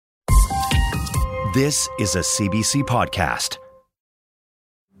This is a CBC podcast.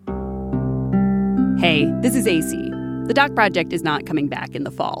 Hey, this is AC. The Doc Project is not coming back in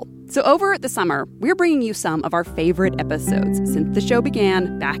the fall. So over the summer, we're bringing you some of our favorite episodes since the show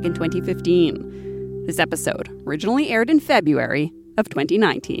began back in 2015. This episode originally aired in February of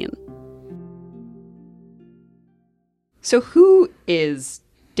 2019. So who is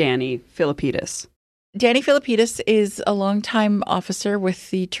Danny Filippidis? Danny Filippidis is a longtime officer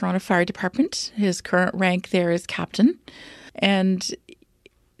with the Toronto Fire Department. His current rank there is captain. And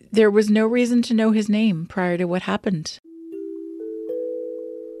there was no reason to know his name prior to what happened.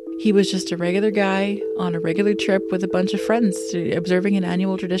 He was just a regular guy on a regular trip with a bunch of friends, observing an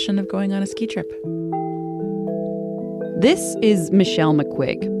annual tradition of going on a ski trip. This is Michelle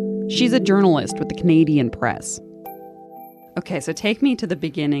McQuigg. She's a journalist with the Canadian Press. Okay, so take me to the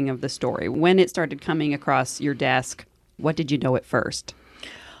beginning of the story. When it started coming across your desk, what did you know at first?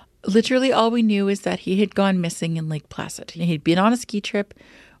 Literally all we knew is that he had gone missing in Lake Placid. He'd been on a ski trip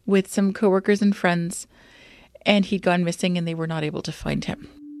with some coworkers and friends, and he'd gone missing and they were not able to find him.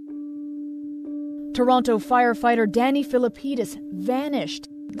 Toronto firefighter Danny Filippidis vanished.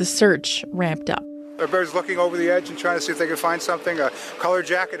 The search ramped up. Everybody's looking over the edge and trying to see if they can find something, a color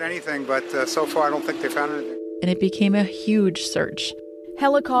jacket, anything, but so far I don't think they found anything. And it became a huge search.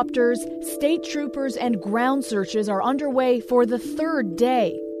 Helicopters, state troopers, and ground searches are underway for the third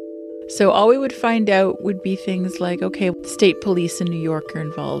day. So all we would find out would be things like, okay, state police in New York are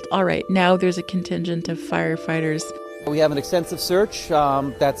involved. All right, now there's a contingent of firefighters. We have an extensive search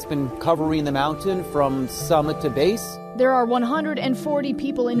that's been covering the mountain from summit to base. There are 140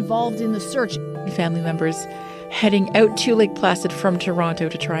 people involved in the search. Family members heading out to Lake Placid from Toronto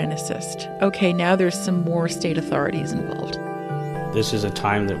to try and assist. Okay, now there's some more state authorities involved. This is a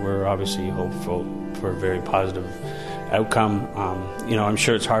time that we're obviously hopeful for a very positive outcome. I'm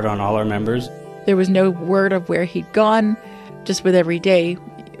sure it's hard on all our members. There was no word of where he'd gone. Just with every day,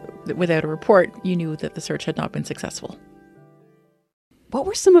 without a report, you knew that the search had not been successful. What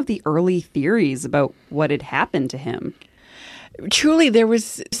were some of the early theories about what had happened to him? Truly, there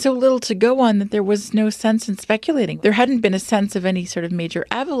was so little to go on that there was no sense in speculating. There hadn't been a sense of any sort of major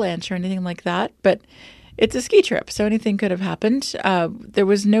avalanche or anything like that, but it's a ski trip, so anything could have happened. There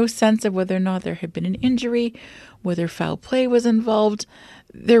was no sense of whether or not there had been an injury, whether foul play was involved.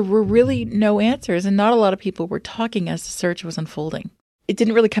 There were really no answers, and not a lot of people were talking as the search was unfolding. It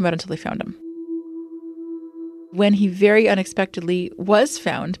didn't really come out until they found him. When he very unexpectedly was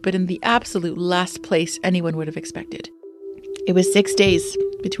found, but in the absolute last place anyone would have expected. It was 6 days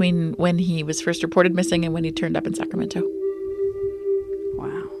between when he was first reported missing and when he turned up in Sacramento.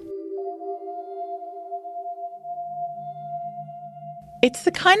 Wow. It's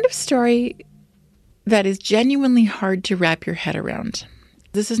the kind of story that is genuinely hard to wrap your head around.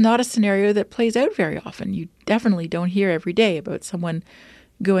 This is not a scenario that plays out very often. You definitely don't hear every day about someone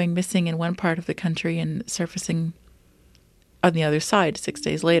going missing in one part of the country and surfacing on the other side 6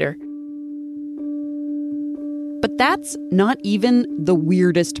 days later. But that's not even the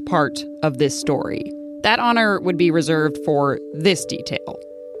weirdest part of this story. That honor would be reserved for this detail.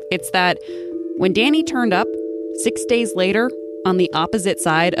 It's that when Danny turned up 6 days later on the opposite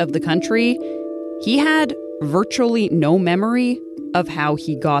side of the country, he had virtually no memory of how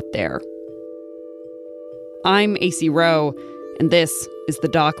he got there. I'm AC Rowe, and this is the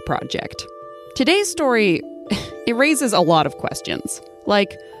Doc Project. Today's story, it raises a lot of questions.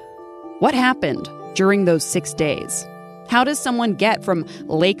 Like, what happened during those 6 days? How does someone get from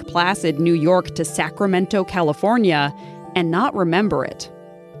Lake Placid, New York to Sacramento, California, and not remember it?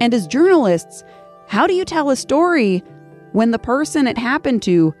 And as journalists, how do you tell a story when the person it happened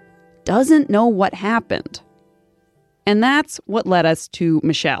to doesn't know what happened? And that's what led us to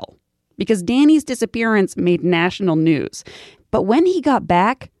Michelle. Because Danny's disappearance made national news. But when he got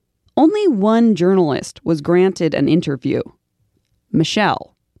back, only one journalist was granted an interview.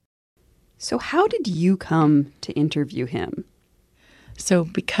 Michelle. So how did you come to interview him? So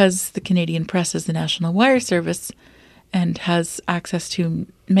because the Canadian Press is the national wire service and has access to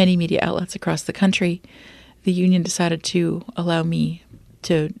many media outlets across the country, the union decided to allow me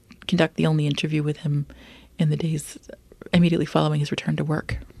to conduct the only interview with him in the days immediately following his return to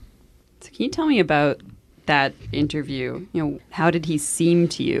work. So can you tell me about that interview? How did he seem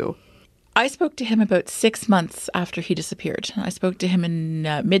to you? I spoke to him about 6 months after he disappeared. I spoke to him in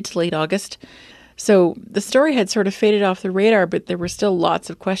mid to late August. So the story had sort of faded off the radar, but there were still lots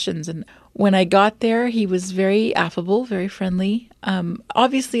of questions. And when I got there, he was very affable, very friendly,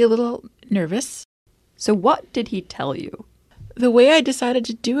 obviously a little nervous. So what did he tell you? The way I decided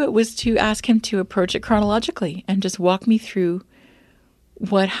to do it was to ask him to approach it chronologically and just walk me through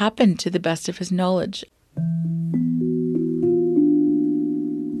what happened to the best of his knowledge.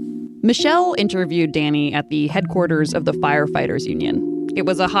 Michelle interviewed Danny at the headquarters of the Firefighters Union. It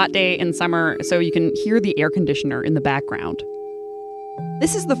was a hot day in summer, so you can hear the air conditioner in the background.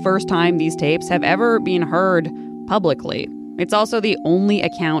 This is the first time these tapes have ever been heard publicly. It's also the only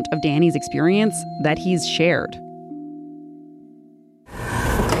account of Danny's experience that he's shared.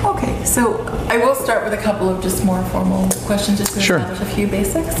 Okay, so I will start with a couple of just more formal questions just to establish a few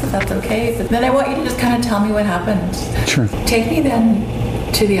basics, if that's okay. But then I want you to just kind of tell me what happened. Sure. Take me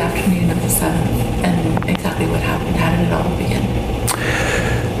then to the afternoon of the 7th and exactly what happened. How did it all begin?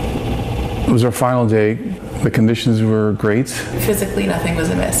 It was our final day. The conditions were great. Physically, nothing was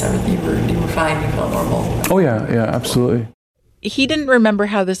amiss. You were fine. You felt normal. Oh, yeah, absolutely. He didn't remember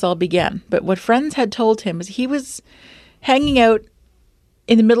how this all began, but what friends had told him is he was hanging out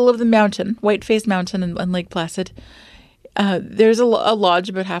in the middle of the mountain, Whiteface Mountain in Lake Placid. There's a lodge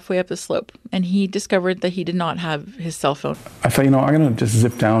about halfway up the slope, and he discovered that he did not have his cell phone. I thought, I'm going to just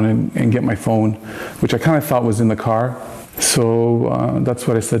zip down and get my phone, which I kind of thought was in the car. So that's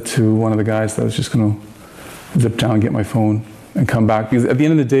what I said to one of the guys, that I was just going to zip down, get my phone, and come back. Because at the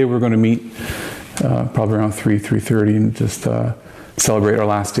end of the day, we're going to meet probably around 3:30 and just celebrate our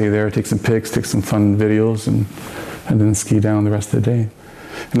last day there, take some pics, take some fun videos, and then ski down the rest of the day.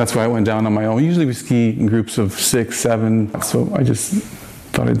 And that's why I went down on my own. Usually we ski in groups of 6, 7, so I just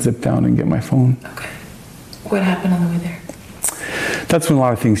thought I'd zip down and get my phone. Okay. What happened on the way there? That's when a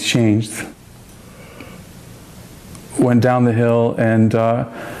lot of things changed. Went down the hill, and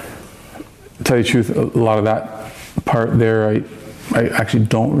to tell you the truth, a lot of that part there I actually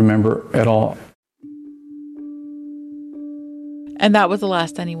don't remember at all. And that was the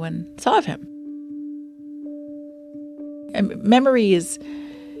last anyone saw of him. And memory is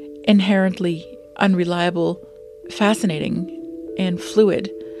inherently unreliable, fascinating, and fluid.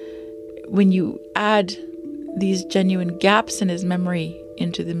 When you add these genuine gaps in his memory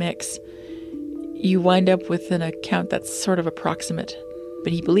into the mix, you wind up with an account that's sort of approximate.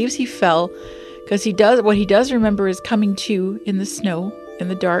 But he believes he fell because what he does remember is coming to in the snow, in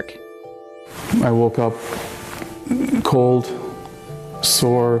the dark. I woke up cold,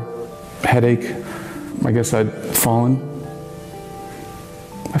 sore, headache. I guess I'd fallen.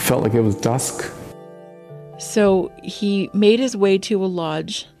 I felt like it was dusk. So he made his way to a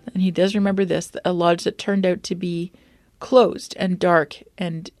lodge, and he does remember this, a lodge that turned out to be closed and dark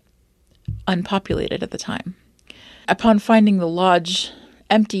and unpopulated at the time. Upon finding the lodge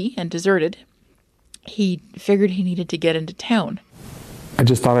empty and deserted, he figured he needed to get into town. I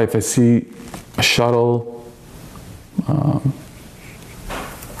just thought if I see a shuttle,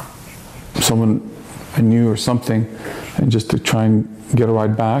 someone I knew or something, and just to try and get a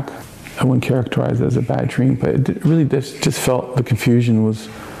ride back. I wouldn't characterize it as a bad dream, but it really just felt the confusion was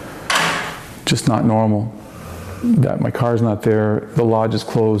just not normal. That my car's not there, the lodge is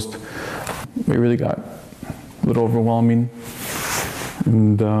closed. It really got a little overwhelming,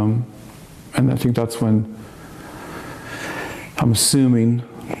 and I think that's when I'm assuming,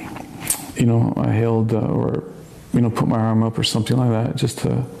 I hailed or put my arm up or something like that, just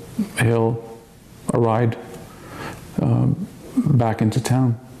to hail a ride back into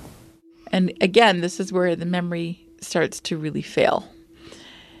town. And again, this is where the memory starts to really fail.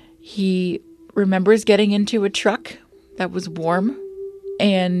 He remembers getting into a truck that was warm,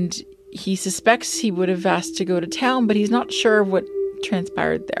 and he suspects he would have asked to go to town, but he's not sure what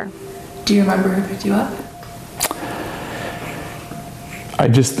transpired there. Do you remember who picked you up? I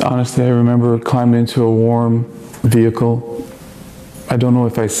remember climbing into a warm vehicle. I don't know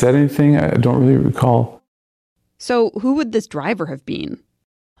if I said anything. I don't really recall. So who would this driver have been?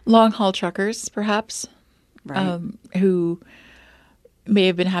 Long-haul truckers, perhaps, Right. Who may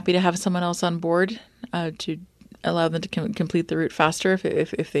have been happy to have someone else on board to allow them to complete the route faster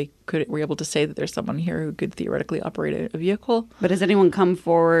if they were able to say that there's someone here who could theoretically operate a vehicle. But has anyone come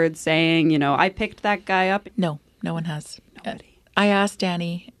forward saying, I picked that guy up? No one has. Nobody. I asked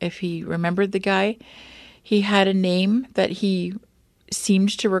Danny if he remembered the guy. He had a name that he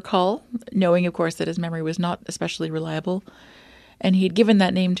seemed to recall, knowing, of course, that his memory was not especially reliable. And he had given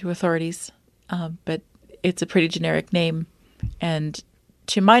that name to authorities, but it's a pretty generic name. And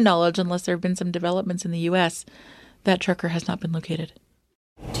to my knowledge, unless there have been some developments in the U.S., that trucker has not been located.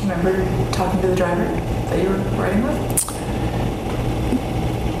 Do you remember talking to the driver that you were riding with?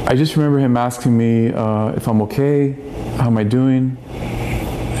 I just remember him asking me if I'm okay, how am I doing,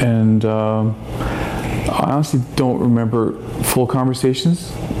 and I honestly don't remember full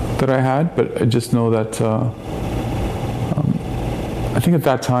conversations that I had, but I just know that I think at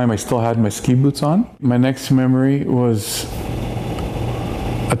that time I still had my ski boots on. My next memory was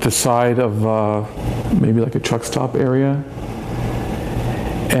at the side of maybe like a truck stop area.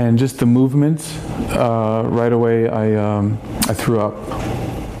 And just the movement, right away I threw up.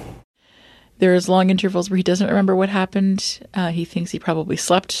 There's long intervals where he doesn't remember what happened. He thinks he probably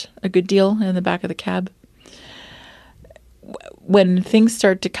slept a good deal in the back of the cab. When things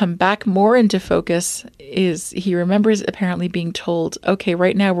start to come back more into focus, he remembers apparently being told, okay,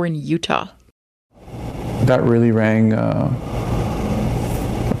 right now we're in Utah. That really rang a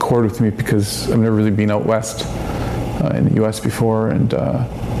chord with me because I've never really been out west in the U.S. before, and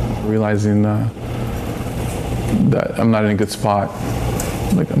realizing that I'm not in a good spot.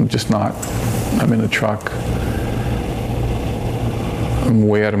 Like, I'm just not. I'm in a truck. I'm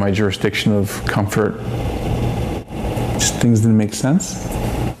way out of my jurisdiction of comfort. Just things didn't make sense.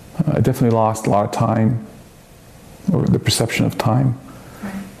 I definitely lost a lot of time, or the perception of time,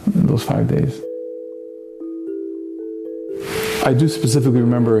 in those 5 days. I do specifically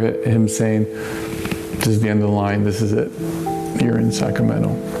remember him saying, "This is the end of the line, this is it. You're in Sacramento,"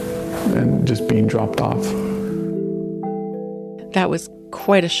 and just being dropped off. That was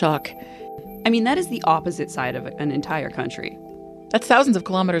quite a shock. I mean, that is the opposite side of an entire country. That's thousands of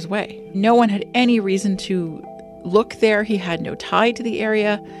kilometers away. No one had any reason to look there. He had no tie to the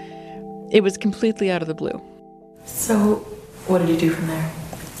area. It was completely out of the blue. So, what did you do from there?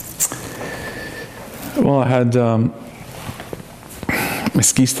 Well, I had my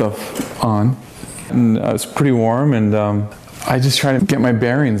ski stuff on, and it was pretty warm, and I just tried to get my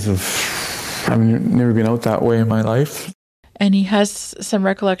bearings of, I've never been out that way in my life. And he has some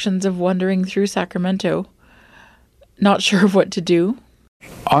recollections of wandering through Sacramento, not sure of what to do.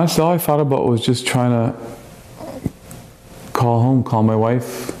 Honestly, all I thought about was just trying to call home, call my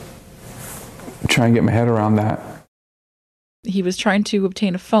wife, try and get my head around that. He was trying to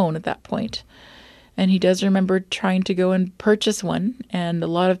obtain a phone at that point, and he does remember trying to go and purchase one, and a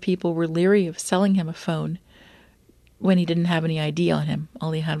lot of people were leery of selling him a phone when he didn't have any ID on him.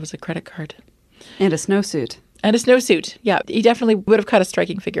 All he had was a credit card. And a snowsuit. And a snowsuit. Yeah, he definitely would have cut a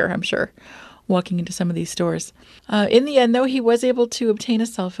striking figure, I'm sure, walking into some of these stores. In the end, though, he was able to obtain a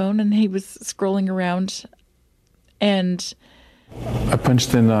cell phone, and he was scrolling around, and I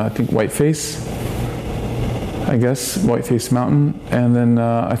punched in, I think, Whiteface, Whiteface Mountain, and then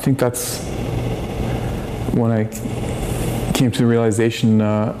I think that's when I came to the realization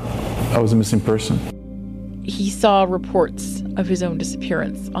I was a missing person. He saw reports of his own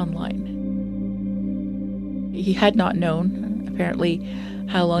disappearance online. He had not known, apparently,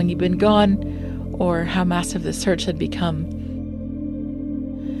 how long he'd been gone or how massive the search had become.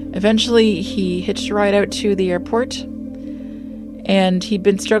 Eventually, he hitched a ride out to the airport, and he'd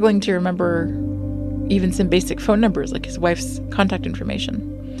been struggling to remember even some basic phone numbers, like his wife's contact information.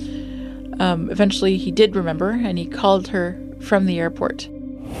 Eventually, he did remember, and he called her from the airport.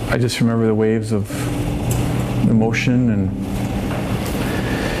 I just remember the waves of emotion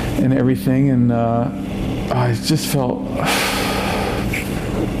and everything, and I just felt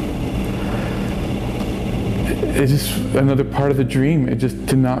it's just another part of the dream. It just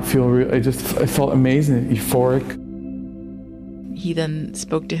did not feel real. I felt amazing, euphoric. He then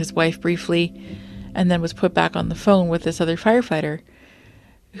spoke to his wife briefly, and then was put back on the phone with this other firefighter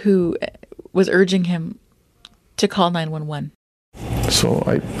who was urging him to call 911. So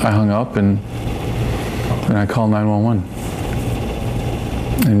I hung up and I called 911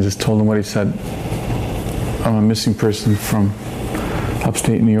 and just told him what he said. I'm a missing person from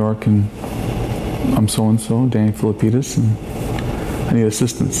upstate New York, and I'm so-and-so, Danny Filippidis, and I need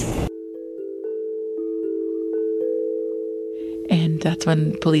assistance. And that's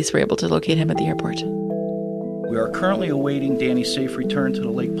when police were able to locate him at the airport. We are currently awaiting Danny's safe return to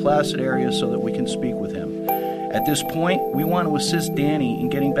the Lake Placid area so that we can speak with him. At this point, we want to assist Danny in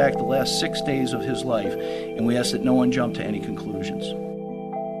getting back the last 6 days of his life, and we ask that no one jump to any conclusions.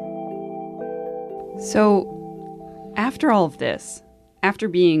 So, after all of this, after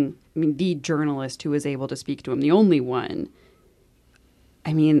being, the journalist who was able to speak to him, the only one,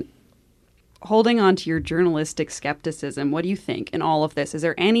 holding on to your journalistic skepticism, what do you think in all of this? Is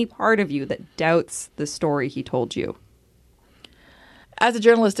there any part of you that doubts the story he told you? As a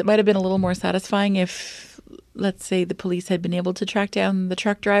journalist, it might have been a little more satisfying if, let's say, the police had been able to track down the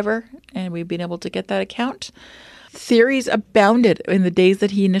truck driver and we'd been able to get that account. Theories abounded in the days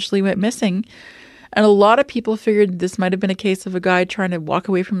that he initially went missing. And a lot of people figured this might have been a case of a guy trying to walk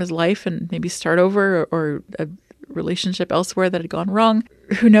away from his life and maybe start over, or a relationship elsewhere that had gone wrong.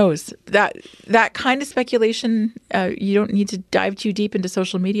 Who knows? That kind of speculation, you don't need to dive too deep into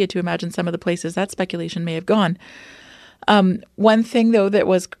social media to imagine some of the places that speculation may have gone. One thing, though, that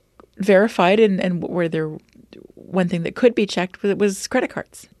was verified and where there one thing that could be checked was credit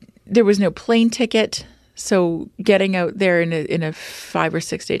cards. There was no plane ticket, so getting out there in a 5 or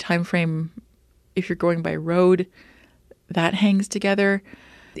 6 day time frame, if you're going by road, that hangs together.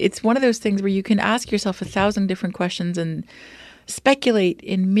 It's one of those things where you can ask yourself 1,000 different questions and speculate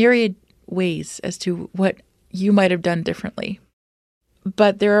in myriad ways as to what you might have done differently.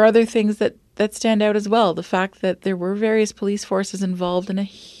 But there are other things that stand out as well. The fact that there were various police forces involved in a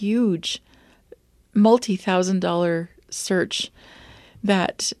huge multi-$1,000 search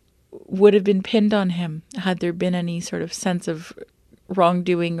that would have been pinned on him had there been any sort of sense of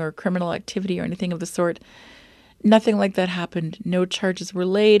wrongdoing or criminal activity or anything of the sort. Nothing like that happened. No charges were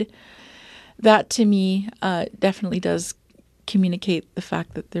laid. That, to me, definitely does communicate the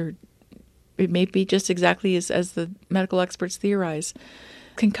fact that it may be just exactly as the medical experts theorize.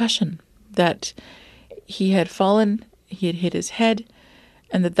 Concussion, that he had fallen, he had hit his head,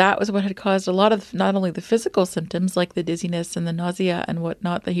 and that was what had caused a lot of not only the physical symptoms like the dizziness and the nausea and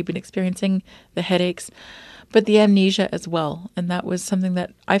whatnot that he'd been experiencing, the headaches, but the amnesia as well. And that was something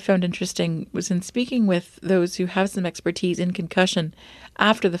that I found interesting, was in speaking with those who have some expertise in concussion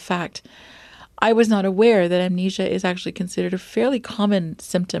after the fact. I was not aware that amnesia is actually considered a fairly common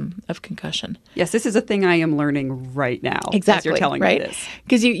symptom of concussion. Yes, this is a thing I am learning right now. Exactly, as you're telling right? me this.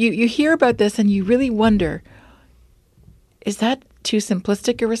 Because you hear about this and you really wonder, is that too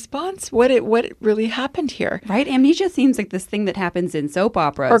simplistic a response? What really happened here? Right? Amnesia seems like this thing that happens in soap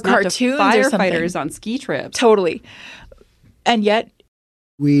operas. Or cartoons not to or something. Firefighters on ski trips. Totally. And yet,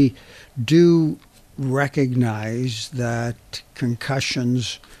 we do recognize that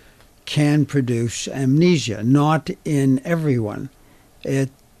concussions can produce amnesia, not in everyone.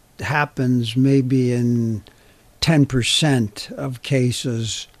 It happens maybe in 10% of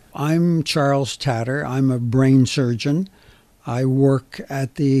cases. I'm Charles Tatter. I'm a brain surgeon. I work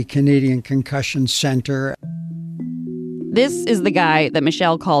at the Canadian Concussion Centre. This is the guy that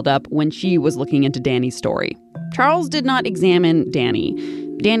Michelle called up when she was looking into Danny's story. Charles did not examine Danny.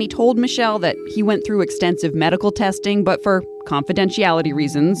 Danny told Michelle that he went through extensive medical testing, but for confidentiality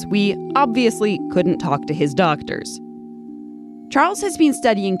reasons, we obviously couldn't talk to his doctors. Charles has been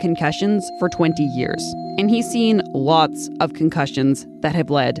studying concussions for 20 years, and he's seen lots of concussions that have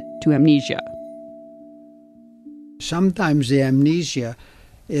led to amnesia. Sometimes the amnesia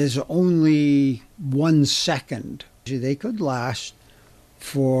is only 1 second. They could last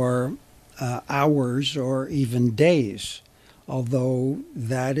for hours or even days, although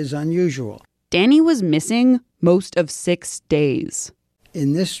that is unusual. Danny was missing most of 6 days.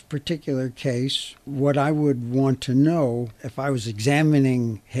 In this particular case, what I would want to know, if I was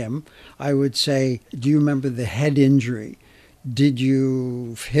examining him, I would say, do you remember the head injury? Did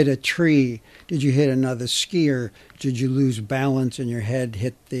you hit a tree? Did you hit another skier? Did you lose balance and your head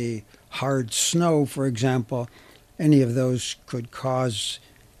hit the hard snow, for example? Any of those could cause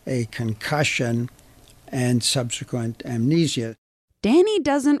a concussion and subsequent amnesia. Danny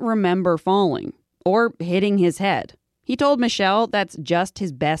doesn't remember falling or hitting his head. He told Michelle that's just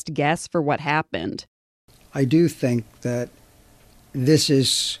his best guess for what happened. I do think that this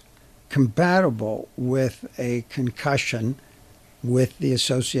is compatible with a concussion with the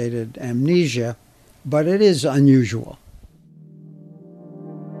associated amnesia, but it is unusual.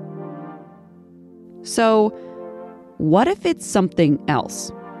 So, what if it's something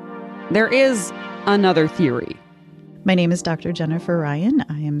else? There is another theory. My name is Dr. Jennifer Ryan.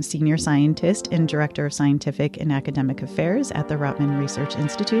 I am Senior Scientist and Director of Scientific and Academic Affairs at the Rotman Research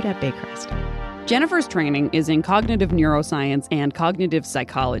Institute at Baycrest. Jennifer's training is in cognitive neuroscience and cognitive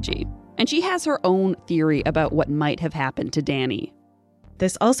psychology, and she has her own theory about what might have happened to Danny.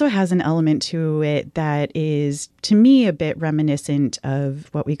 This also has an element to it that is, to me, a bit reminiscent of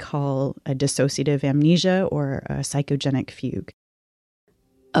what we call a dissociative amnesia or a psychogenic fugue.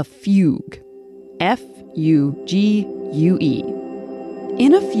 A fugue. F-U-G-U-E.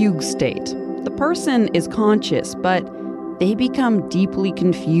 In a fugue state, the person is conscious, but they become deeply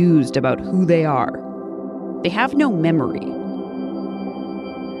confused about who they are. They have no memory.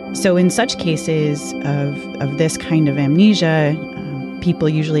 So in such cases of this kind of amnesia, people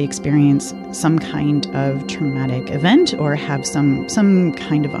usually experience some kind of traumatic event or have some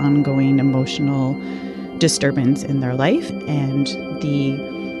kind of ongoing emotional disturbance in their life, and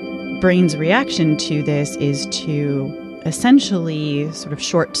the brain's reaction to this is to essentially sort of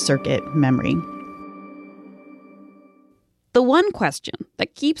short-circuit memory. The one question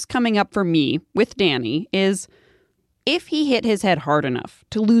that keeps coming up for me with Danny is, if he hit his head hard enough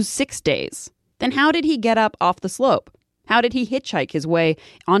to lose 6 days, then how did he get up off the slope? How did he hitchhike his way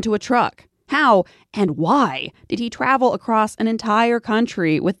onto a truck? How and why did he travel across an entire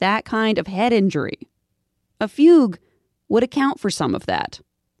country with that kind of head injury? a fugue would account for some of that.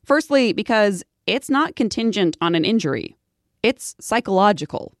 Firstly, because it's not contingent on an injury. It's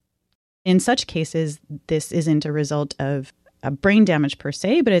psychological. In such cases, this isn't a result of a brain damage per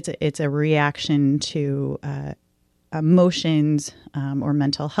se, but it's a reaction to emotions or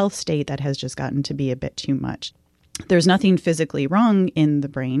mental health state that has just gotten to be a bit too much. There's nothing physically wrong in the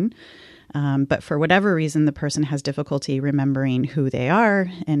brain, but for whatever reason, the person has difficulty remembering who they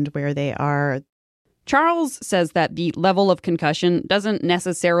are and where they are. Charles says that the level of concussion doesn't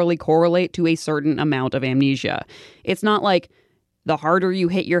necessarily correlate to a certain amount of amnesia. It's not like the harder you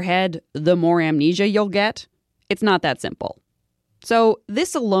hit your head, the more amnesia you'll get. It's not that simple. So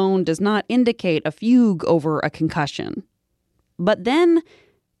this alone does not indicate a fugue over a concussion. But then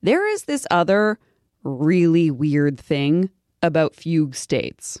there is this other really weird thing about fugue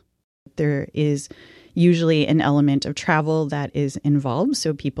states. There is usually an element of travel that is involved,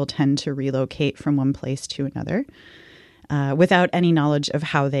 so people tend to relocate from one place to another without any knowledge of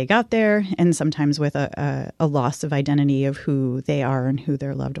how they got there, and sometimes with a loss of identity of who they are and who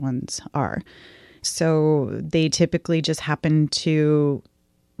their loved ones are. So they typically just happen to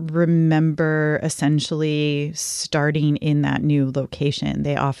remember essentially starting in that new location.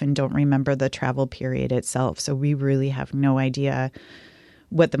 They often don't remember the travel period itself. So we really have no idea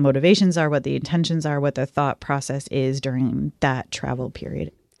what the motivations are, what the intentions are, what the thought process is during that travel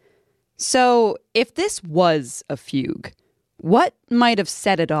period. So if this was a fugue, what might have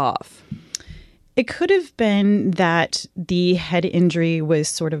set it off? It could have been that the head injury was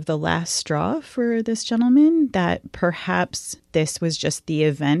sort of the last straw for this gentleman, that perhaps this was just the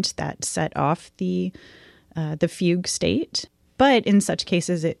event that set off the fugue state. But in such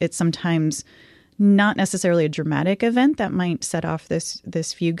cases, it's sometimes not necessarily a dramatic event that might set off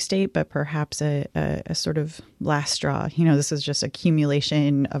this fugue state, but perhaps a sort of last straw. You know, this is just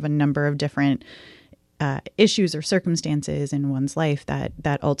accumulation of a number of different issues or circumstances in one's life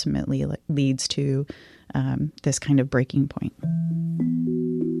that ultimately leads to this kind of breaking point.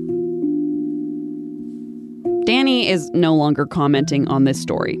 Danny is no longer commenting on this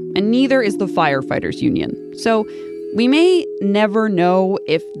story, and neither is the firefighters union. So we may never know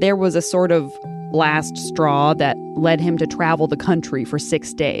if there was a sort of last straw that led him to travel the country for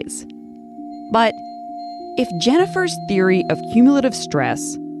 6 days. But if Jennifer's theory of cumulative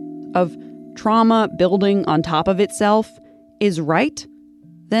stress, of trauma building on top of itself, is right,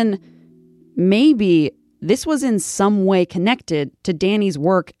 then maybe this was in some way connected to Danny's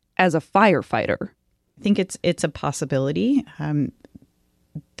work as a firefighter. I think it's a possibility.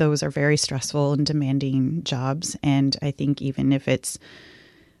 Those are very stressful and demanding jobs. And I think even if it's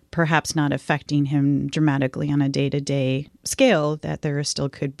perhaps not affecting him dramatically on a day-to-day scale, that there still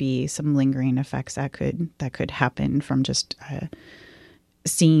could be some lingering effects that could happen from just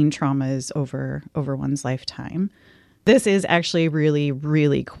seeing traumas over one's lifetime. This is actually really,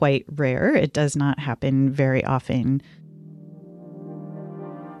 really quite rare. It does not happen very often.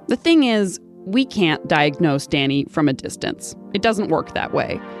 The thing is, we can't diagnose Danny from a distance. It doesn't work that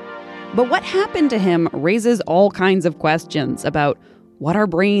way. But what happened to him raises all kinds of questions about what our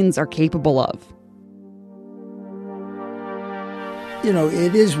brains are capable of. You know,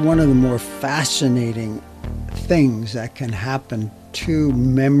 it is one of the more fascinating things that can happen to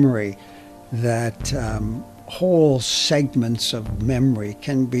memory, that whole segments of memory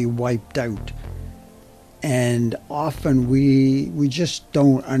can be wiped out. And often we just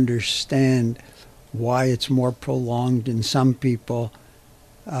don't understand why it's more prolonged in some people,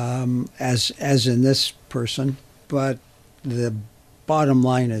 as in this person. But the bottom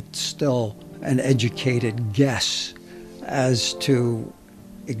line, it's still an educated guess as to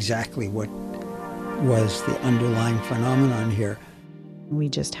exactly what was the underlying phenomenon here. We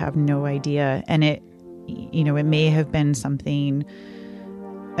just have no idea. And it may have been something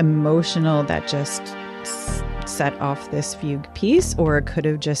emotional that just set off this fugue piece, or it could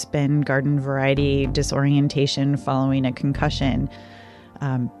have just been garden variety disorientation following a concussion.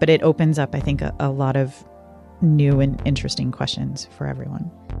 But it opens up, I think, a lot of new and interesting questions for everyone.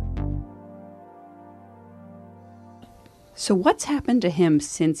 So what's happened to him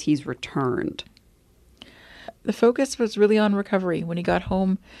since he's returned? The focus was really on recovery. When he got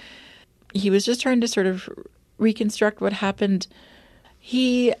home, he was just trying to sort of reconstruct what happened.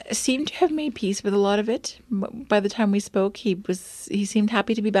 He seemed to have made peace with a lot of it. By the time we spoke, he seemed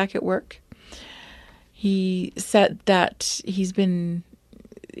happy to be back at work. He said that he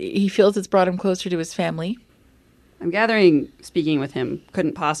feels it's brought him closer to his family. I'm gathering speaking with him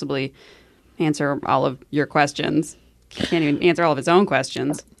couldn't possibly answer all of your questions. He can't even answer all of his own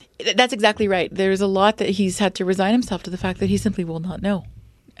questions. That's exactly right. There's a lot that he's had to resign himself to the fact that he simply will not know.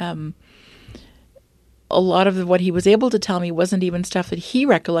 A lot of what he was able to tell me wasn't even stuff that he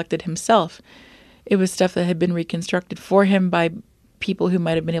recollected himself. It was stuff that had been reconstructed for him by people who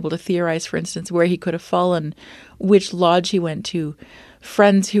might have been able to theorize, for instance, where he could have fallen, which lodge he went to,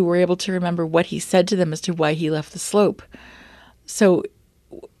 friends who were able to remember what he said to them as to why he left the slope. So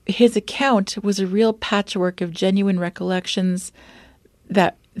his account was a real patchwork of genuine recollections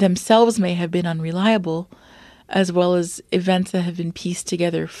that themselves may have been unreliable, as well as events that have been pieced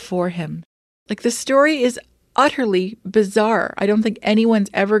together for him. Like, the story is utterly bizarre. I don't think anyone's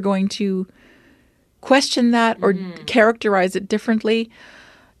ever going to question that or characterize it differently.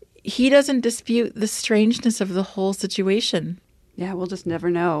 He doesn't dispute the strangeness of the whole situation. Yeah, we'll just never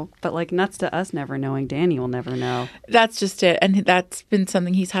know. But like, nuts to us never knowing, Danny will never know. That's just it. And that's been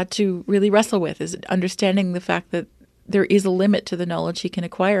something he's had to really wrestle with, is understanding the fact that there is a limit to the knowledge he can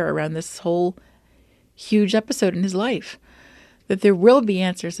acquire around this whole huge episode in his life. That there will be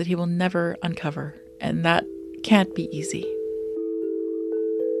answers that he will never uncover. And that can't be easy.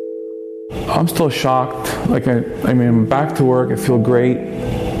 I'm still shocked. Like, I mean, I'm back to work. I feel great.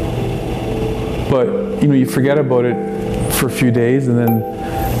 But, you forget about it for a few days, and then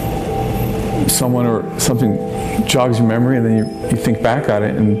someone or something jogs your memory, and then you think back at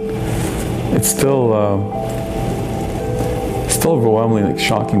it, and it's still overwhelmingly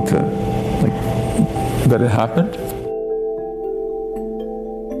shocking to that it happened.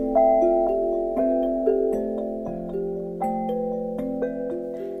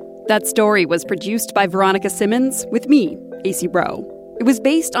 That story was produced by Veronica Simmons with me, AC Rowe. It was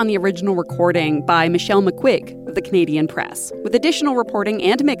based on the original recording by Michelle McQuigg of the Canadian Press, with additional reporting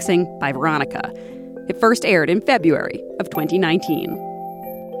and mixing by Veronica. It first aired in February of 2019.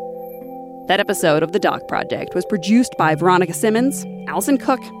 That episode of The Doc Project was produced by Veronica Simmons, Allison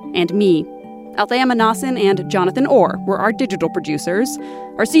Cook, and me. Althea Manassen and Jonathan Orr were our digital producers.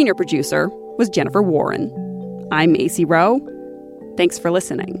 Our senior producer was Jennifer Warren. I'm AC Rowe. Thanks for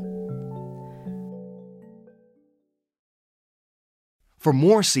listening. For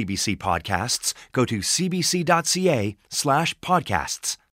more CBC podcasts, go to cbc.ca/podcasts.